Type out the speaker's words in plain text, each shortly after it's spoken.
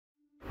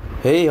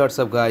Hey, what's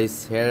up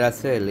guys, here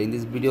Russell. In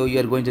this video we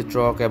are going to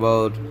talk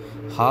about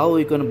how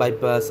we can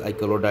bypass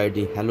iCloud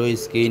ID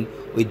𝐓𝐿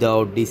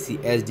without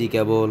DCSD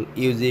cable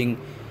using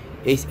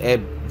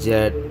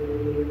HFZ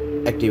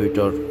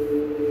Activator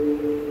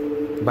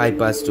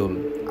bypass tool.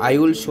 I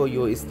will show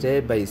you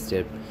step by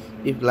step.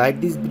 If you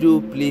like this video,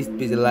 please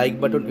the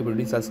like button. If you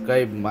didn't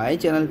subscribe my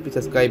channel, please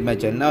subscribe my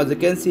channel. Now as you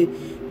can see,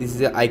 this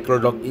is an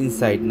iCloud dock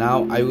inside.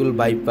 Now I will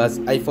bypass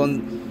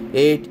iPhone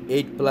 8,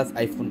 8 Plus,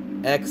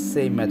 iPhone X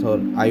same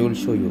method. I will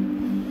show you.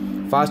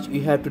 First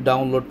you have to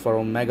download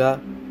from Mega.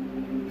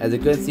 As you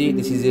can see,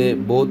 this is a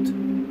both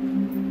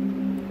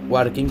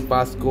working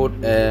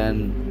passcode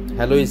and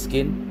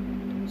𝐓𝐿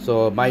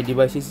So my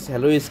device is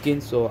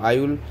𝐓𝐿, so I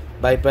will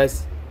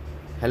bypass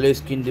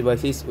𝐓𝐿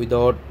devices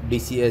without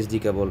DCSD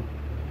cable.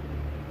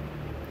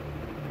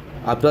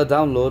 After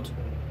download,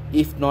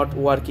 if not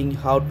working,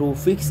 how to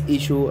fix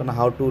issue and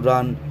how to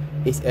run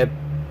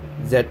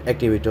HFZ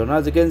Activator. Now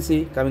as you can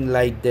see, coming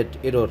like that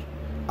error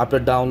after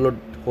download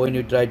when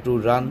you try to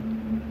run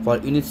for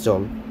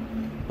install.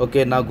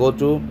 Okay, now go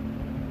to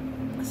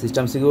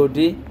system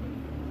security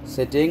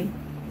setting,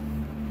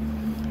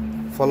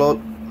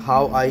 follow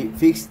how I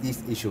fix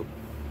this issue.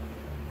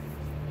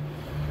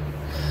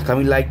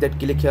 Coming like that,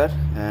 click here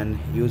and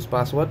use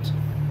password.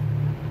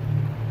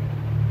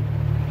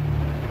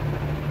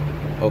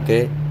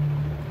 Okay,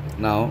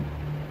 now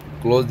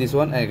close this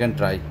one and I can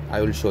try.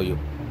 I will show you,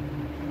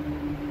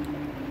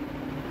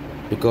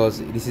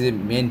 because this is a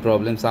main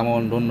problem.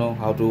 Someone don't know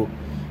how to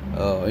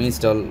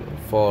install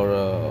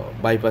for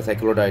bypass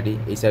iCloud ID,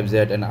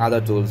 HFZ and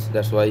other tools.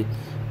 That's why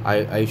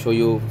I show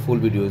you full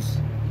videos.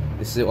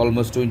 This is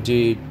almost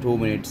 21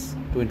 minutes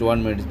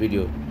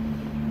video.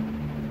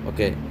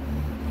 Okay,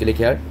 click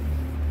here.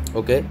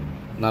 Okay,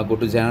 now go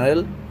to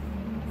general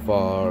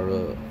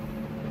for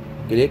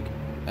click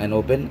and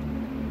open.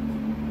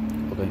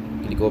 Okay,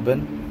 click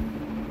open.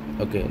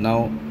 Okay,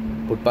 now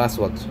put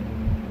password.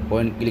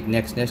 When click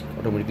next,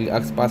 automatically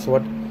asks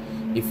password.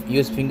 If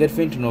use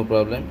fingerprint, no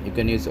problem, you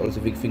can use also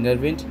big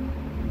fingerprint.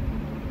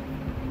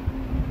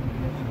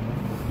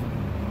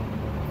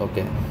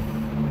 Okay,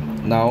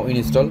 now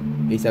install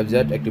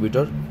HFZ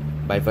Activator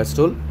bypass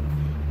tool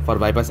for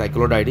bypass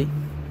iCloud ID.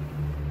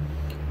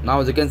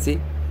 Now as you can see,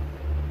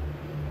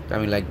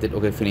 coming like that.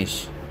 Okay,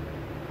 finish.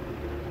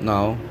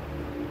 Now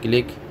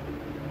click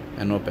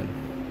and open.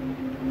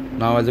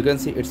 Now as you can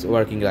see, it's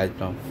working right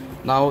now.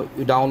 Now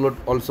you download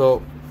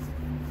also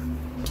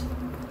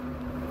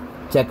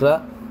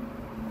𝐶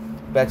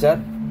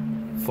patcher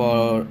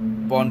for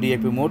PON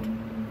DAP mode.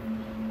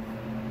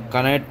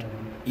 Connect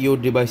your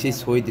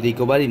devices with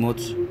recovery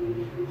modes.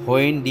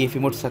 When DAP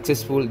mode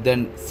successful,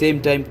 then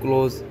same time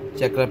close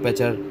𝐶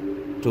patcher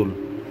tool.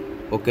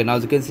 Okay, now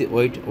as you can see,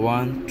 wait,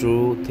 1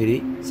 2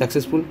 3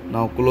 successful.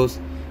 Now close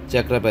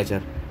𝐶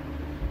patcher.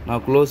 Now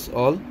close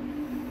all.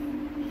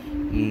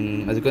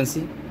 As you can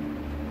see,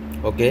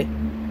 okay,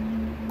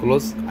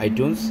 close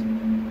iTunes.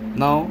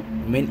 Now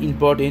main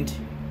important,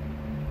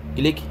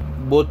 click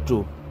both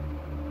to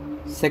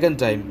second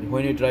time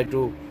when you try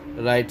to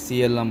write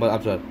CL number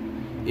after.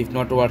 If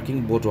not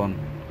working, both one.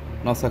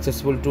 Now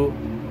successful to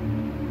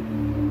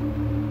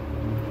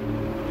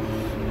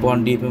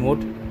PON DAP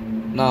mode.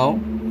 Now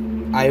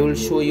I will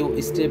show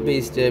you step by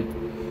step.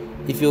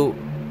 If you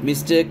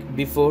mistake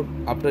before,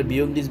 after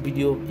viewing this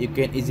video, you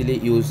can easily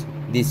use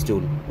this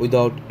tool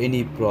without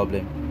any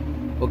problem.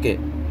 Okay,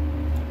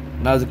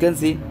 now as you can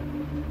see,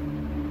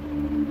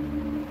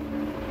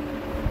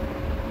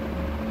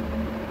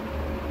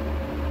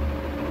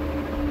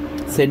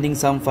 sending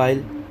some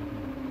file.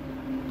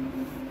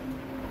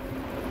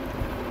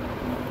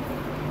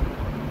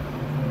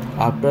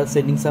 After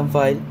sending some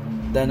file,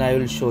 then I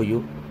will show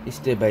you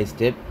step by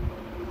step.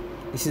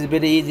 This is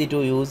very easy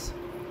to use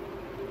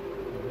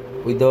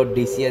without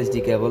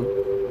DCSD cable.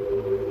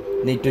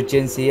 Need to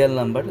change serial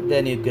number,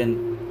 then you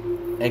can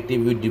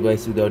activate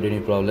device without any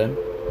problem.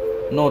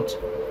 Note,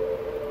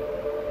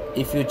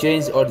 if you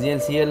change original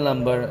serial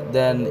number,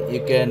 then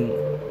you can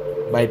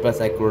bypass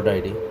iCloud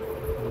ID.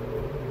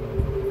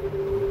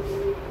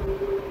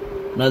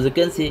 Now as you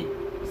can see,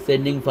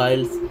 sending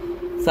files.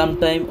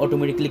 Sometime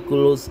automatically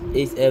close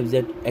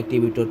HFZ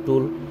Activator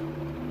tool.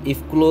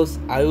 If close,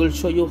 I will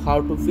show you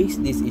how to fix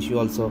this issue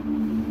also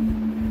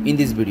in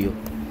this video.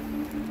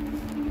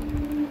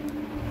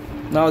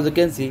 Now as you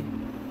can see,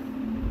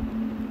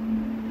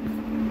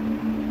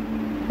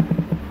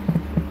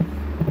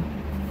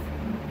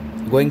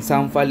 going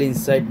some file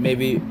inside,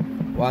 maybe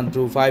 1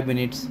 to 5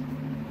 minutes.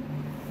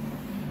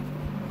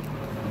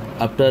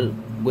 After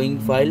going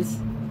files,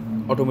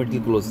 automatically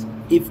close.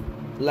 If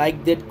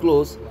like that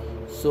close,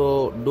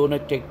 so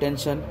don't take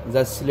tension,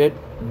 just select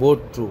both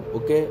true.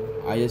 Okay,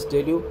 I just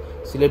tell you,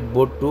 select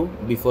both true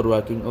before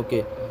working.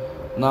 Okay,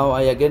 now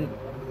I again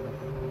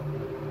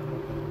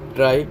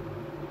try.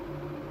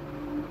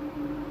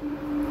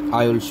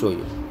 I will show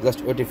you,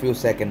 just wait a few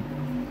seconds.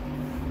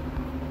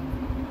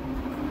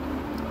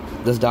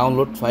 Just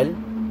download file,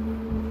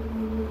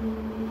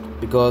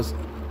 because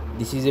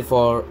this is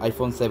for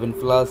iPhone 7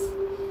 Plus,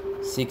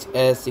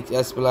 6s,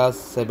 6s Plus,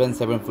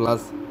 7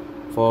 Plus.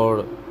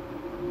 for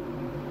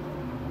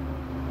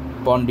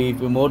PON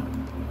DEP mode,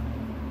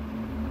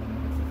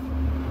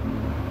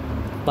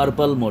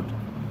 purple mode.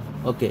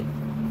 Okay,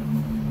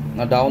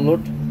 now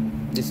download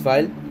this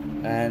file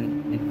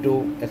and need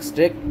to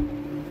extract.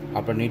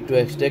 After need to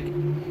extract,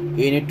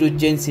 you need to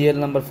change serial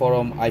number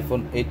from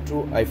iPhone 8 to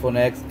iPhone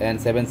X and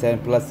 7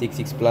 Plus,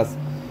 6 Plus,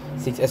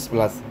 6s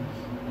Plus.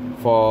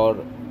 For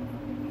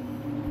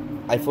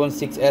iPhone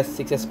 6s,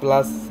 6s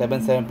Plus,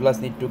 7 Plus,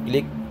 need to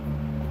click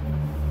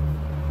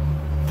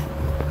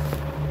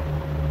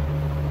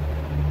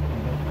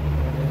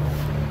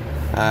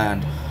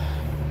and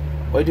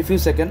wait a few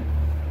seconds.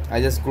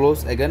 I just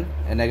close again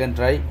and again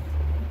try.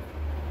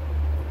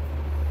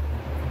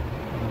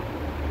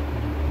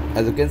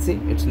 As you can see,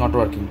 it's not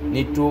working.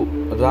 Need to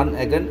run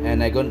again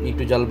and again. Need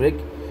to jailbreak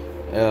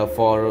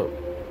for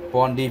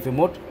PON DEP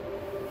mode.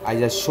 I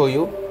just show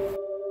you.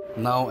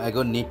 Now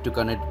again need to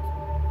connect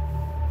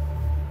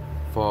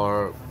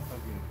for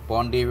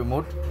PON DEP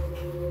mode.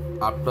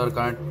 After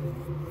connect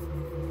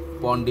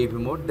PON DEP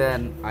mode,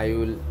 then I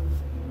will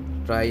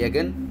try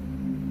again.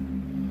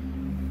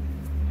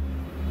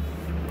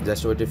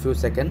 Just wait a few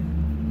seconds.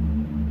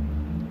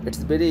 It's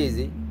very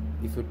easy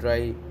if you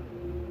try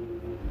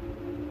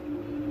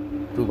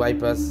to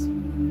bypass,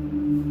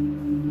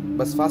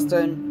 but first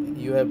time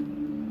you have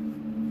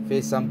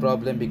faced some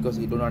problem because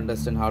you don't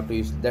understand how to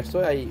use. That's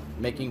why I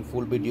making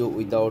full video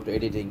without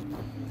editing.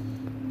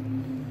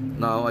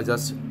 Now I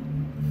just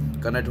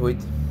connect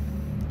with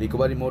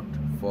recovery mode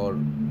for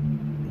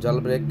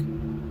jailbreak.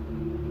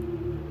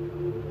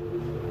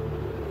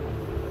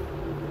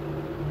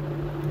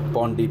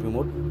 PON DEP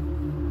mode.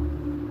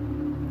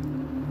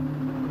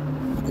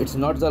 It's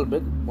not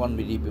jailbreak, PON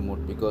DEP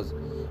mode, because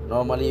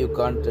normally you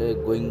can't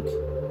going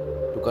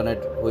to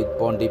connect with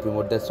PON DEP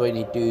mode. That's why you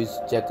need to use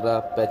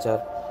𝐓𝐞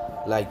patcher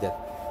like that.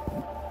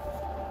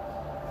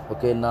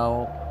 Okay,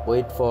 now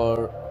wait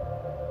for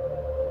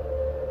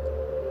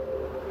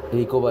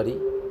recovery.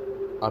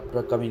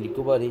 After coming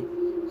recovery,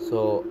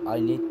 so I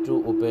need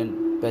to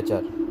open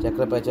patcher,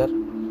 𝐓𝐞 patcher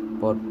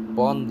for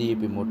PON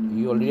DEP mode.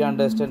 You already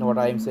understand what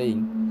I am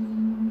saying.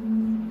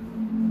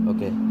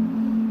 Okay,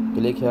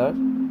 click here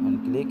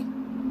and click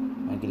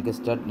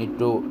start. Need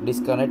to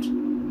disconnect,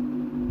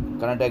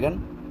 connect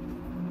again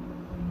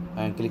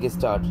and click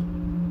start.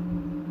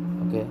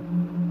 Okay,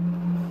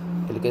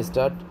 click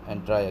start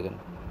and try again.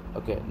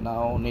 Okay,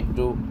 now need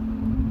to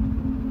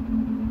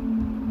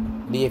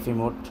DEP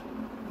mode.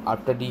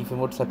 After DEP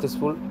mode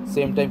successful,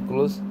 same time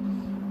close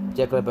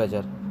𝐓𝐞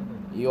patcher.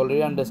 You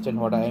already understand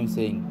what I am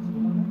saying.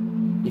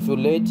 If you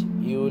late,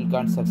 you will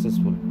can't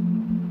successful.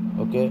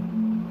 Okay,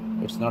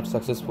 it's not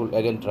successful.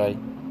 Again try.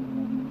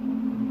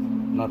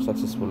 Not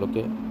successful.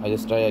 Okay, I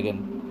just try again.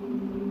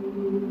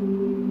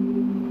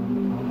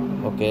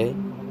 Okay,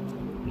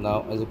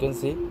 now as you can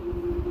see,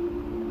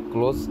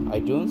 close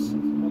iTunes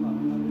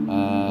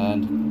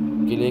and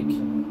click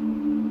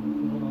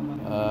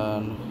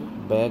and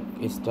back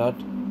start.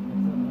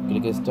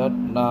 Click start.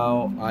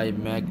 Now I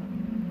make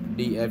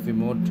DEP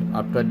mode.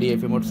 After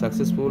DEP mode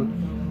successful,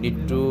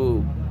 need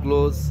to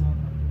close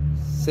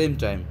same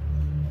time.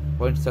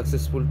 Point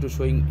successful to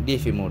showing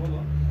DEP mode.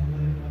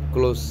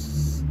 Close.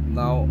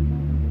 Now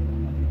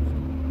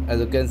as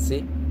you can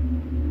see,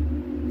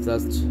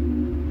 just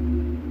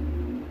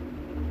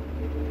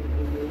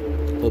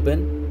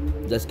open.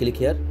 Just click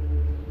here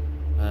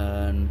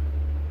and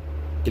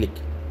click.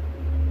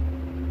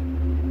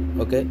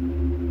 Okay,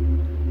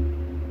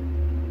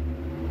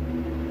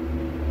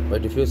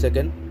 wait a few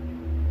seconds.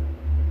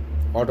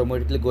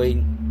 Automatically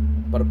going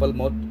purple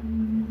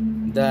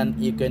mode. Then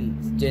you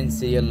can change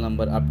serial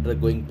number after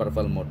going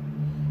purple mode.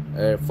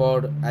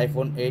 For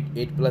iPhone 8,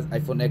 8 Plus,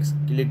 iPhone X,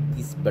 click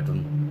this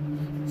button.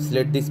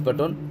 Select this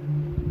button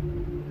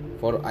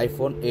for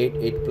iPhone 8,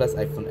 8 Plus,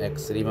 iPhone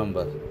X.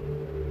 Remember.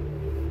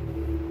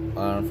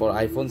 For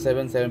iPhone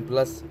 7, 7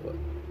 Plus,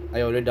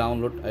 I already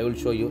download. I will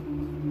show you.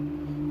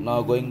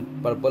 Now going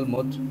purple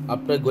mode.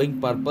 After going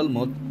purple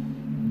mode,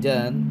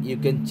 then you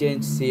can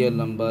change serial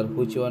number,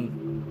 which one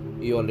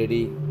you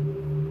already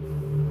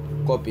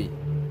copy.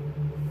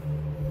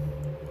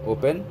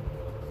 Open.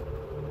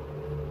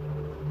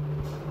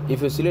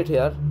 If you select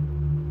here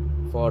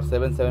for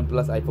 7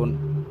 Plus, iPhone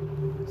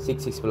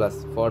 6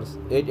 Plus, for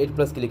 8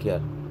 Plus, click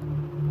here.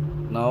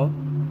 Now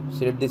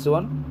select this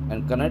one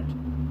and connect.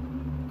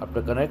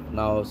 After connect,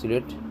 now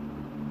select.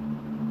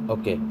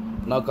 Okay,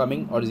 now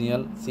coming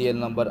original serial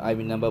number,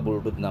 IMEI number,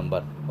 Bluetooth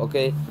number.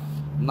 Okay,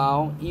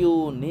 now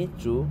you need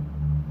to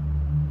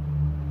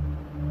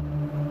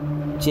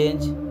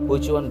change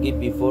which one give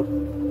before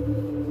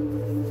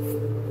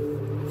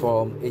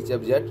from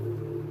HFZ.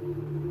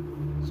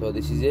 So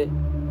this is a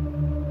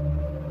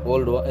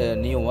old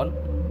one, new one,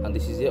 and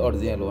this is a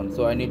original one.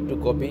 So I need to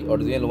copy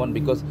original one,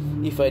 because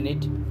if I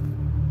need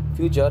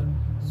future,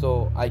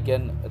 so I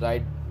can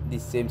write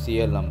this same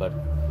serial number.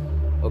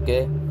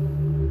 Okay,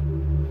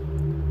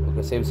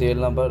 same serial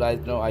number.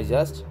 Right now I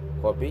just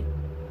copy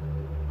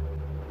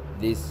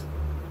this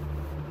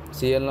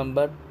serial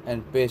number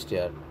and paste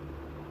here.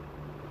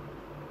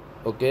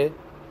 Okay,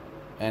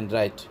 and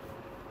write.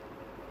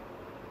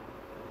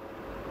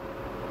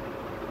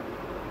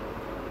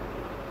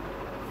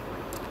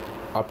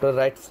 After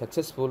write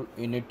successful,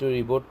 you need to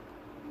reboot.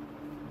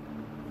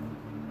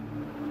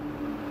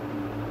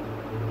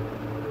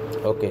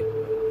 Okay,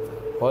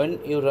 when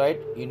you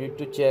write, you need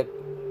to check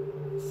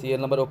CL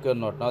number okay or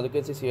not. Now you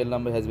can see CL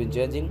number has been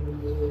changing,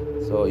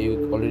 so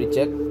you already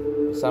check.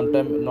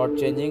 Sometime not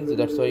changing, so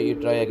that's why you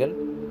try again.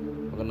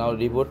 Okay, now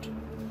reboot,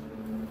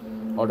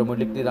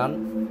 automatically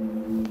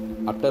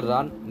run. After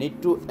run,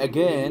 need to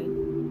again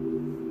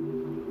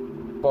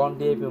on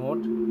DAP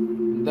mode,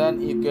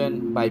 then you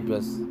can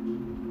bypass.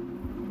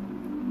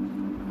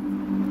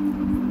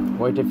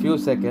 Wait a few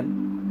seconds.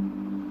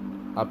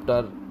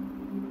 After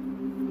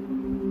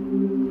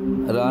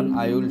run,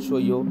 I will show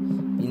you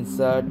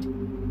insert,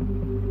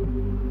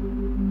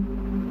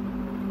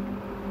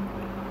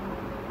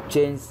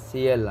 change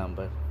CL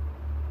number.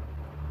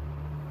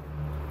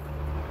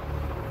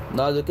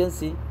 Now you can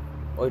see,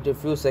 wait a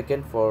few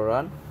seconds for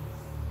run.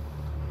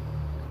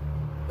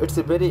 It's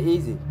very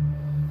easy.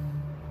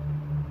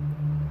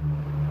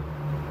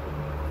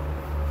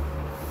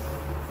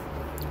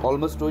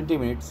 Almost 20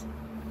 minutes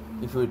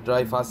if you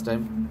try first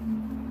time.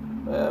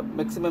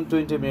 Maximum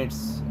 20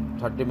 minutes,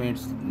 30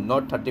 minutes,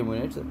 not 30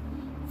 minutes,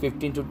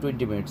 15 to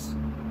 20 minutes.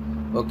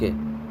 Okay,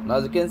 now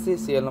you can see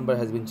CL number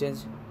has been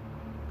changed,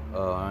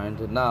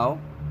 and now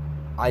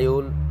I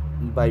will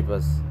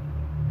bypass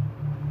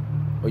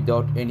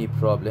without any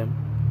problem.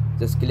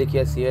 Just click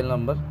here CL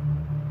number,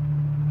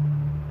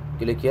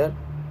 click here.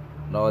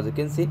 Now as you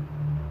can see,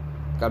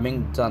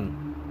 coming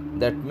done.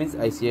 That means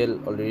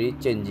ICL already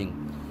changing.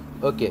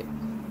 Okay,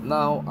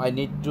 now I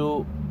need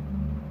to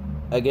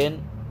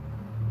again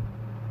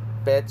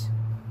patch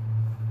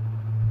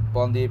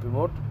on the AP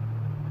mode.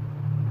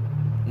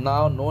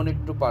 Now no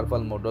need to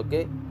purple mode.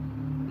 Okay,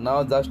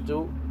 now just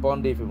to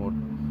on the AP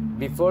mode.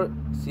 Before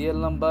CL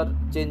number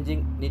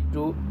changing, need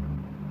to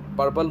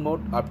purple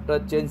mode. After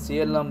change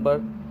CL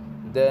number,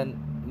 then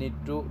need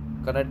to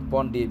connect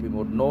on DAP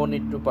mode. No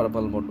need to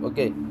purple mode.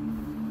 Okay,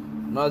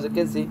 now as you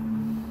can see,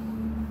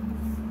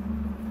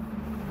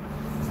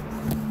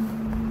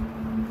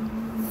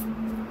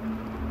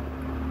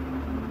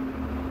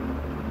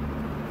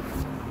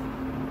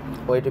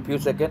 wait a few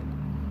seconds.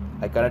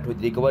 I connect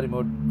with recovery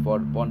mode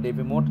for on DAP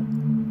mode.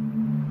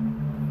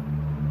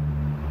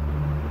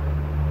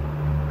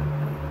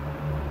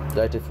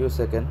 Wait a few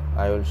seconds.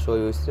 I will show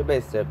you step by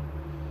step.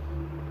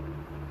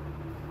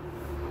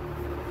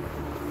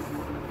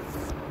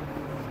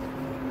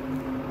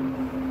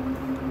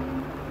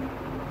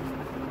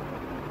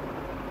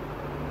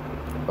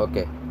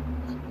 Okay,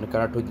 now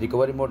connect with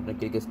recovery mode and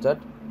click start,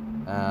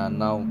 and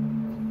now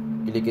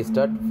click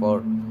start. For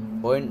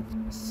when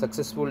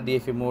successful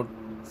DFE mode,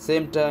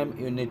 same time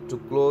you need to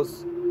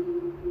close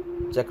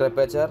Chakra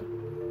Patcher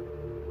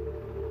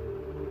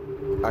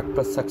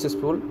after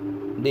successful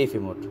DFE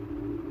mode.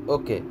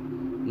 Okay,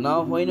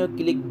 now when you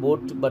click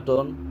both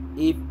button,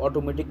 if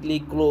automatically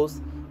close,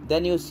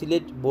 then you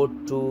select both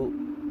to,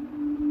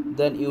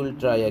 then you will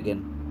try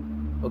again.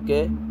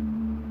 Okay,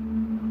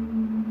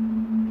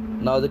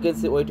 now you can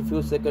see, wait a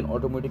few seconds,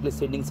 automatically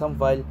sending some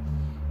file.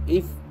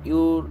 If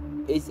your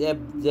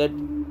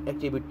HFZ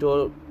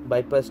Activator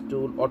bypass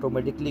tool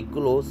automatically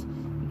close,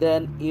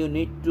 then you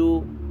need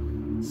to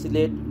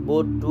select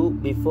both to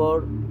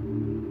before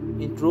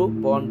intro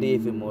on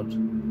DFE mode.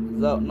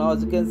 So now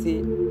as you can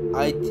see,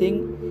 I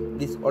think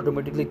this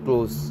automatically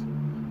close.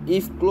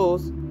 If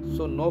close,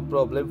 so no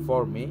problem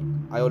for me.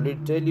 I already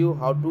tell you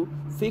how to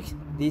fix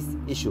this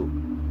issue.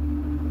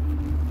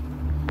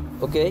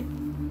 Okay,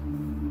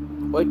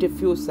 wait a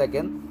few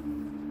seconds,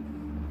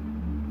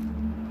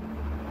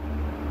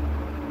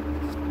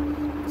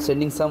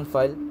 sending some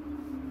file.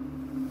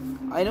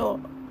 I know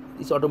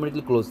it's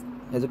automatically closed.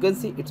 As you can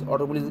see, it's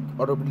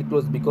automatically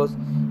closed because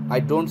I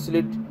don't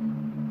select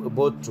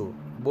both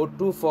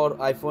two for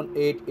iPhone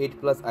 8, 8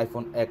 plus,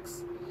 iPhone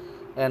X,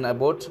 and I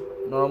bought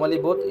normally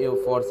both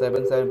you for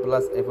 7, 7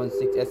 plus, iPhone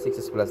 6s,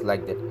 6s plus,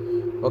 like that.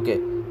 Okay,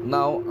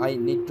 now I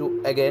need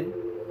to again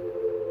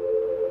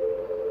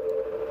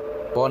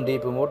on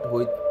DP mode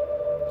with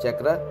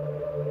Chakra.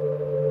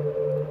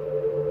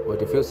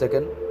 Wait a few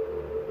seconds.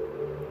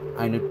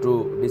 I need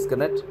to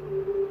disconnect,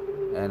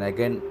 and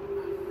again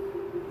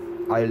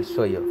I will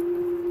show you.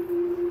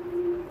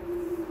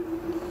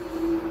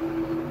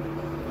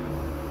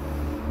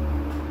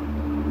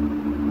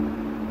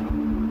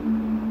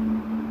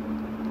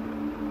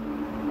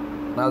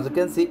 Now as you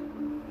can see,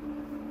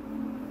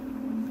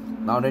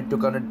 now need to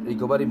connect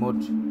recovery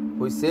mode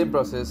with same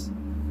process.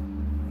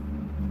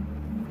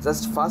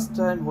 Just first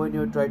time when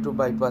you try to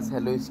bypass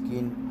Hello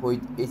Skin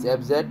with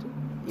HFZ,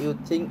 you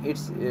think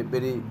it's a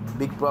very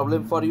big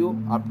problem for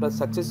you. After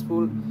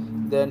successful,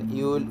 then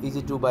you will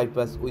easy to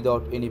bypass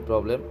without any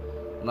problem.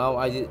 Now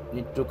I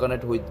need to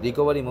connect with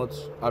recovery mode.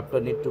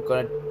 After need to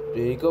connect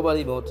to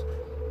recovery mode,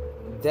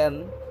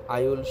 then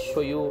I will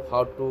show you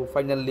how to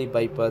finally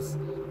bypass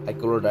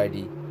iCloud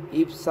ID.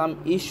 If some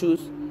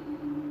issues,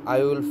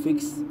 I will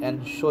fix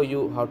and show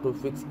you how to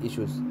fix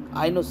issues.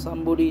 I know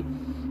somebody,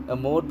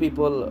 more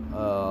people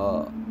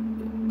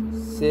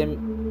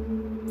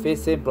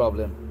face same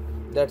problem.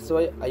 That's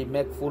why I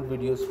make full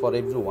videos for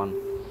everyone.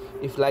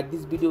 If like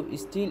this video,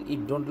 still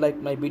if don't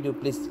like my video,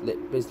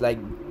 please like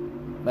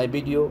my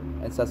video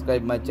and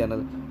subscribe my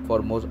channel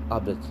for more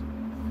updates.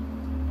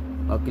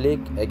 Now click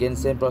again,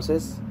 same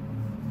process.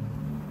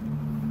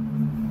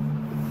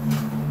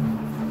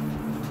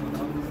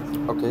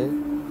 Okay,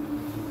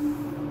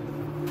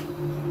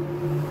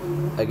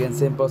 again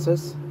same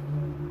process.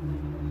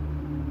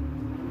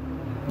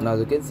 Now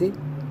you can see,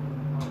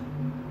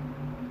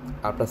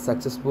 after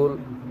successful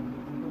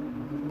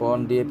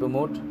PON DAP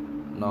mode,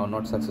 now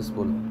not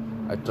successful.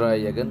 I try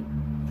again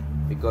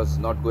because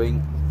not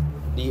going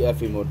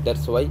DFE mode,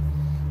 that's why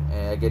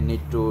again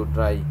need to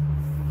try.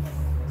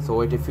 So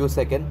wait a few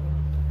seconds.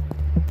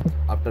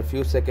 After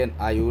few seconds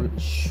I will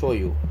show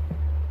you.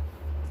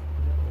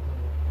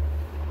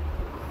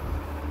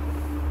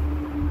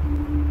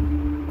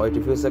 Wait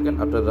a few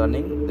seconds, after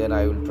running then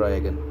I will try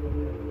again.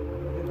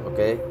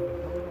 Okay,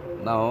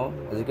 now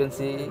as you can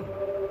see,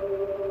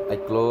 I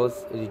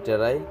close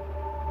retry.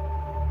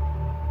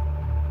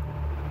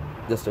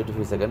 Just wait a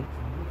few seconds.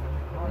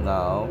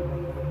 Now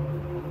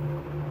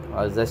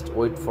I'll just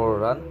wait for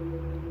run.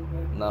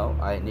 Now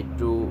I need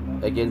to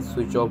again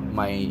switch off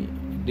my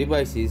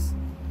devices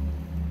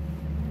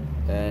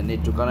and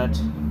need to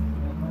connect.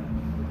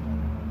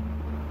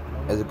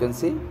 As you can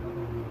see,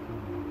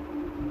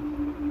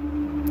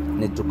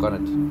 need to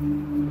connect.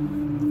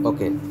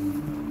 Okay,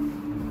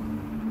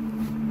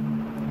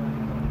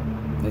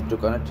 need to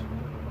connect.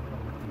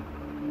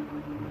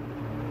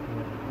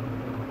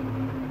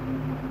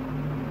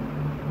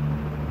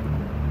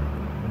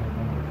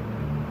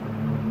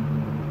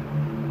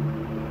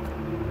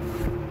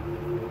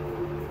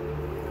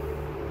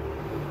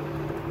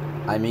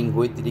 I mean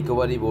with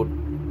recovery board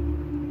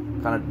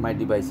connect my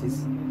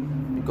devices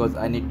because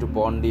I need to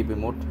PON DAP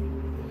mode.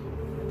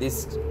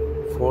 This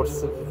 4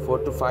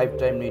 to 5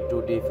 times need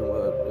to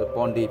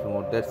PON DAP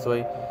mode. That's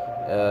why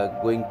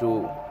going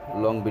to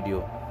long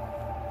video.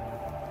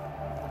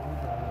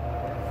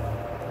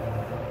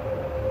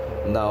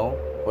 Now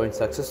when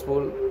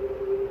successful,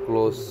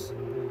 close.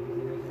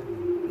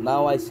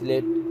 Now I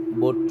select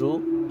board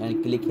 2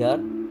 and click here.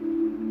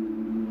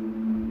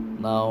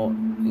 Now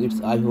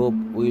it's I hope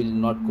will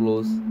not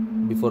close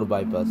before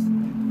bypass.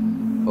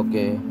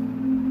 Okay,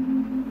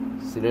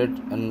 select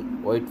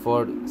and wait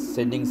for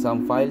sending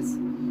some files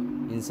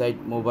inside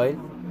mobile.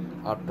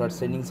 After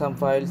sending some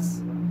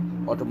files,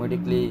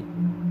 automatically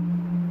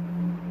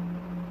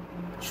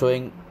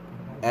showing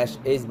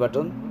 #H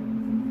button,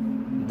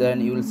 then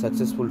you will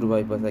successful to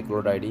bypass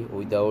iCloud ID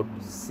without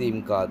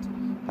SIM card.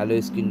 Hello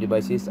screen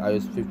devices,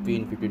 iOS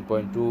 15,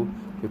 15.2,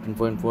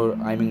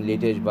 15.4, I mean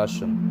latest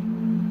version.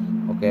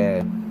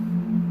 Okay,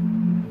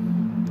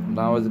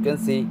 now as you can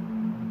see,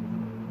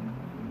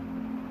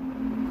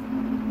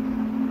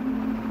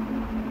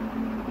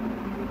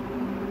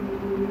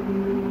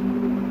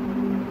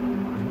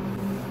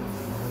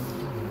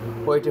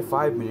 wait a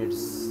 5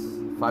 minutes,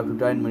 5 to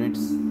 10 minutes.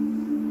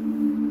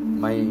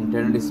 My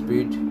internet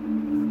speed,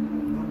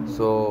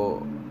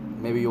 so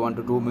maybe 1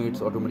 to 2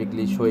 minutes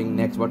automatically showing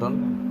next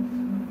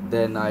button.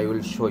 Then I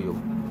will show you.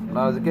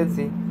 Now as you can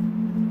see,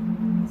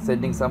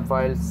 sending some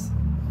files.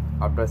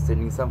 After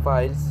sending some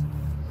files,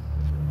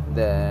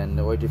 then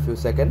wait a few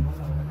seconds.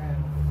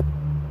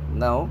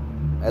 Now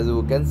as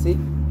you can see,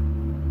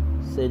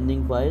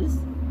 sending files,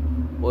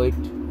 wait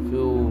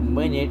few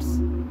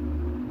minutes.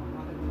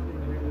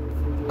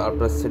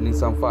 After sending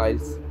some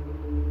files,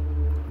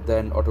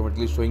 then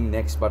automatically showing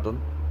next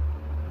button,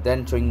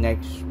 then showing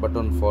next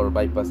button for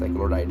bypass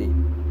iCloud ID.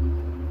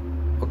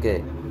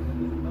 Okay,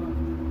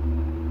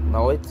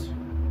 now wait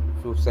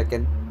few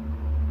seconds.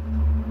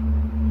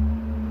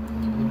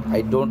 I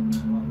don't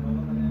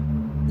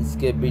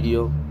escape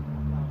video,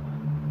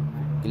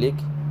 click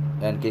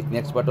and click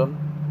next button.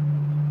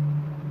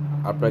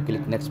 After I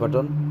click next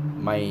button,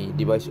 my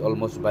device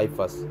almost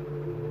bypass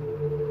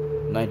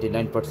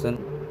 99%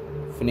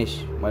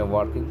 finish my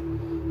working.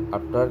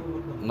 After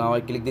now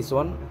I click this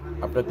one.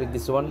 After click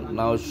this one,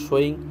 now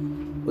showing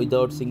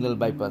without signal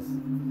bypass.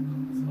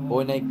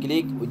 When I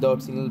click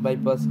without signal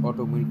bypass,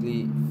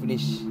 automatically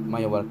finish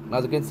my work. Now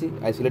as you can see,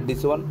 I select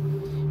this one.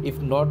 If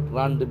not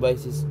run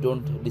devices,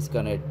 don't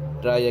disconnect.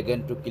 Try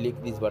again to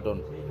click this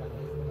button.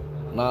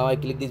 Now I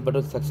click this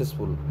button,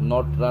 successful,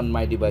 not run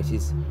my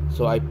devices.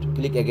 So I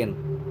click again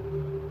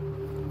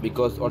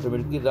because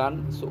automatically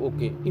run. So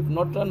okay, if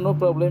not run, no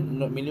problem,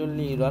 no,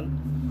 manually run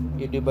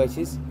your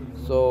devices.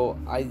 So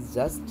I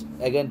just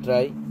again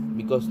try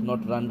because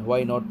not run.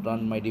 Why not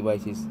run my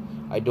devices?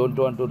 I don't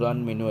want to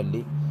run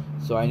manually,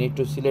 so I need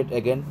to select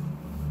again.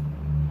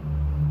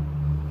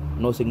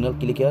 No signal,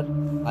 click here.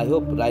 I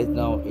hope right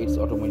now it's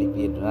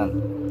automatically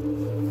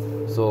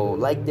run. So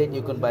like that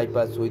you can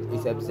bypass with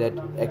HFZ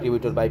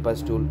Activator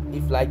bypass tool.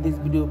 If like this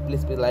video,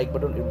 please press like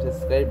button. If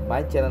subscribe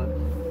my channel,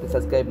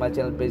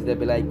 press the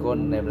bell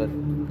icon, never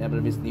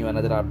miss new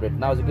another update.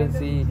 Now as you can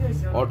see,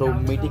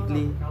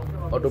 automatically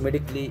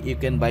you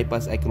can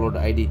bypass iCloud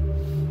ID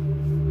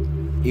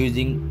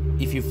using,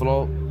 if you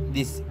follow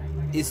this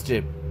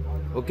step.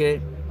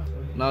 Okay,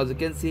 now as you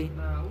can see,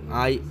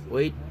 I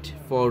wait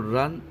for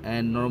run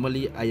and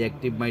normally I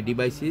active my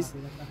devices.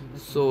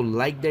 So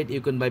like that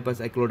you can bypass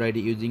iCloud ID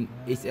using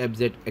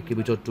HFZ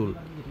Activator tool.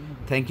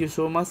 Thank you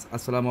so much.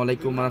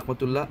 Assalamualaikum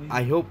warahmatullah.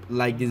 I hope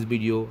like this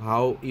video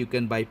how you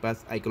can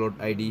bypass iCloud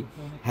ID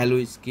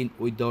𝐏𝐿𝐿𝐲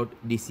without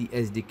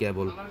DCSD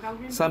cable.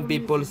 Some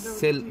people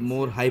sell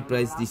more high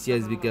price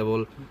DCSD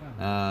cable.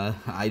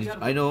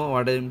 I know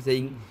what I'm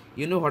saying.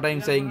 You know what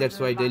I'm saying. That's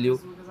why I tell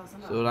you.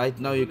 So right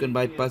now you can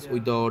bypass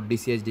without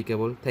DCSD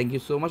cable. Thank you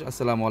so much.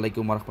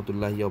 Assalamualaikum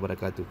warahmatullahi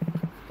wabarakatuh.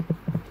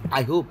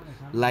 I hope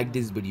like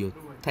this video.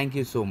 Thank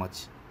you so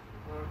much.